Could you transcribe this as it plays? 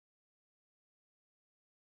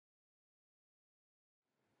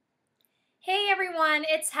everyone,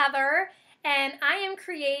 it's Heather, and I am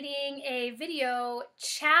creating a video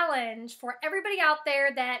challenge for everybody out there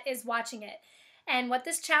that is watching it. And what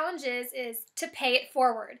this challenge is to pay it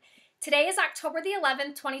forward. Today is October the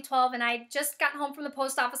 11th, 2012, and I just got home from the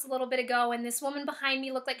post office a little bit ago, and this woman behind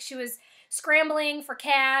me looked like she was scrambling for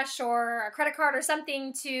cash or a credit card or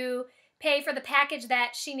something to pay for the package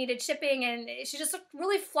that she needed shipping, and she just looked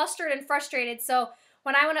really flustered and frustrated. So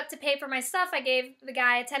when I went up to pay for my stuff, I gave the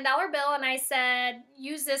guy a $10 bill and I said,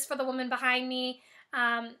 use this for the woman behind me.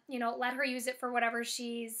 Let her use it for whatever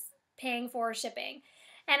she's paying for shipping.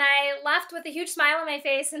 And I left with a huge smile on my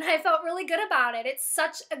face, and I felt really good about it. It's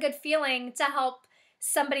such a good feeling to help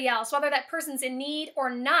somebody else, whether that person's in need or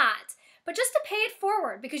not, but just to pay it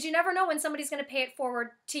forward, because you never know when somebody's going to pay it forward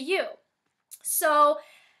to you. So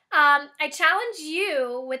I challenge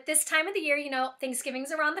you with this time of the year.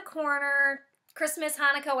 Thanksgiving's around the corner, Christmas,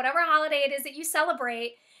 Hanukkah, whatever holiday it is that you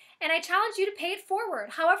celebrate, and I challenge you to pay it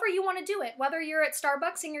forward, however you want to do it. Whether you're at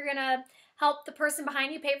Starbucks and you're going to help the person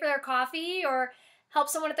behind you pay for their coffee, or help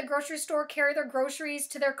someone at the grocery store carry their groceries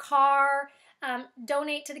to their car,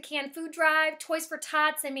 donate to the canned food drive, Toys for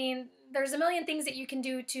Tots. I mean, there's a million things that you can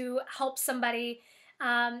do to help somebody,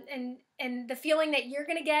 and the feeling that you're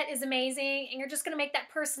going to get is amazing, and you're just going to make that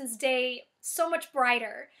person's day so much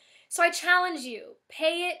brighter. So I challenge you,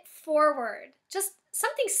 pay it forward. Just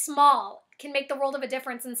something small can make the world of a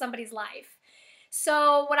difference in somebody's life.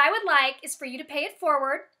 So what I would like is for you to pay it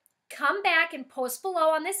forward, come back and post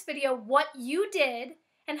below on this video what you did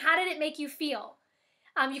and how did it make you feel.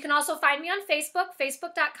 You can also find me on Facebook,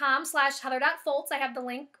 facebook.com/heather.foltz. I have the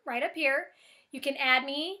link right up here. You can add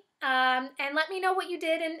me and let me know what you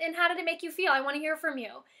did and how did it make you feel. I want to hear from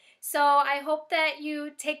you. So I hope that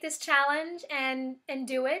you take this challenge and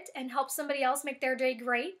do it and help somebody else make their day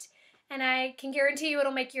great. And I can guarantee you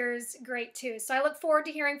it'll make yours great too. So I look forward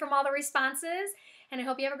to hearing from all the responses, and I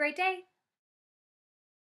hope you have a great day.